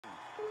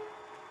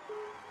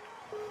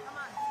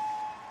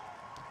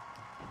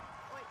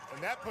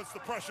And that puts the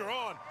pressure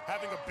on,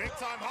 having a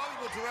big-time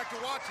Hollywood director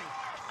watching.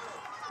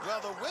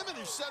 Well, the women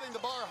are setting the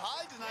bar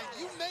high tonight.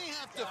 You may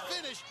have to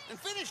finish, and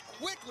finish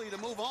quickly to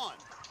move on.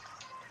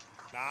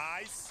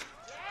 Nice.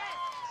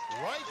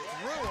 Right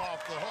through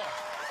off the hook.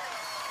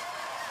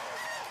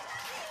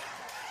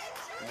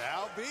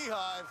 Now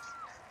Beehive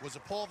was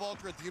a pole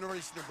vaulter at the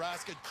University of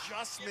Nebraska,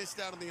 just missed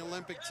out on the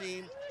Olympic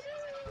team.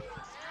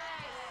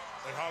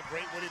 And how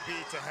great would it be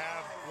to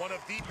have one of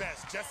the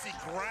best, Jessie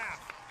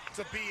Graff,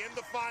 to be in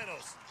the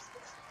finals?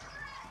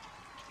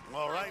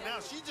 Well, right now,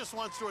 she just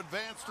wants to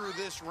advance through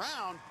this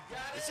round.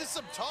 This is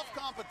some tough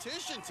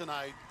competition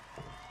tonight.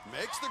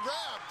 Makes the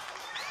grab.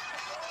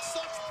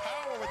 Such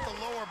power with the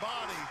lower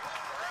body.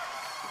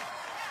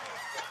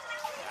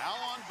 Now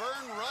on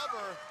burn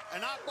rubber.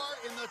 And Akbar,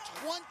 in the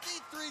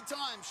 23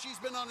 times she's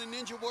been on a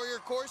Ninja Warrior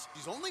course,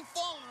 she's only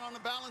fallen on a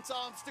balance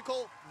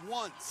obstacle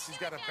once. She's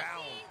got a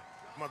bound.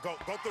 Come on, go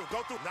through.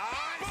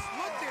 Nice,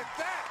 look at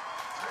that.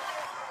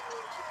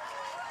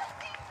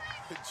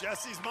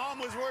 Jessie's mom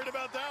was worried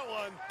about that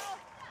one.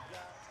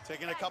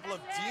 Taking a couple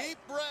of deep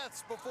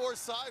breaths before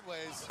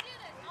sideways.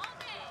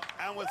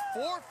 And with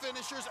 4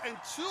 finishers and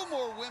 2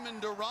 more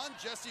women to run,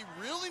 Jessie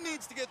really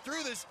needs to get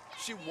through this.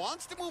 She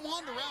wants to move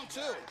on to round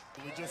 2.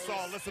 We just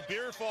saw Alyssa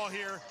Beer fall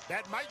here.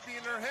 That might be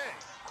in her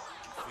head.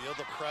 Feel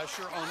the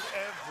pressure on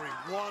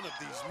every one of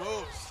these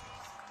moves.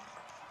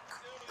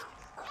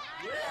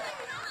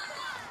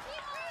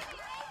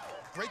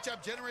 Great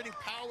job generating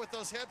power with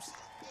those hips.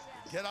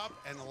 Get up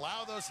and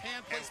allow those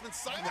hand placements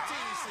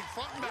simultaneously,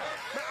 front and back.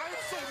 Man, I am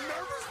so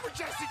nervous for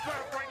Jessie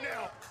Graff right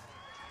now.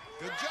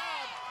 Good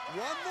job.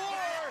 One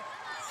more.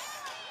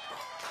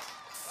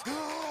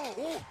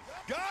 Oh,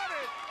 got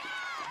it.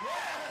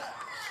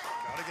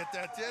 Gotta get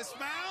that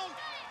dismount.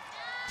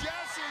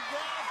 Jessie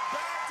Graff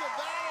back to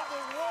battle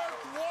the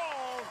warped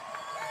wall.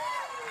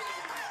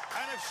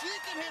 And if she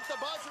can hit the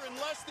buzzer in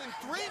less than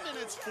 3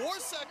 minutes, 4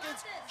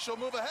 seconds, she'll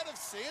move ahead of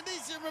Sandy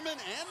Zimmerman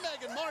and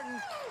Megan Martin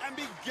and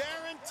be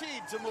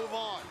guaranteed to move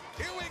on.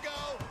 Here we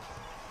go.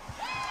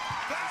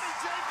 Patty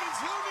Jenkins,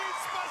 who needs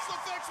special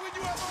effects when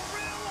you have a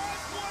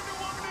real-life Wonder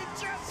Woman in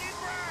Jessie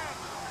Graff?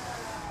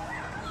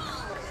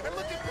 And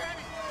look at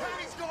Patty.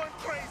 Patty's going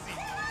crazy.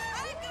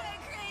 I'm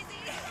going crazy.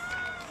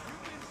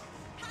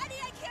 Patty,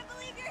 I can't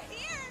believe you're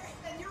here.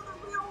 And you're the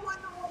real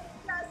Wonder Woman,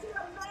 Jessie.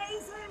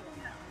 Amazing.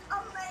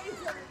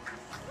 Amazing.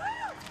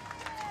 Woo!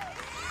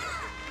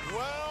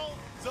 Well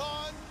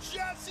done.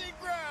 Jessie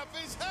Graff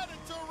is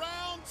headed to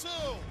round 2.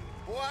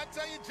 Boy, I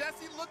tell you,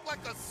 Jessie looked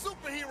like a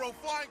superhero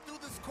flying through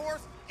this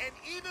course, and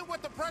even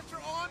with the pressure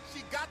on,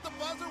 she got the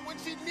buzzer when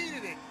she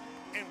needed it.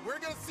 And we're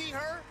gonna see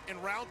her in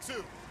round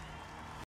 2.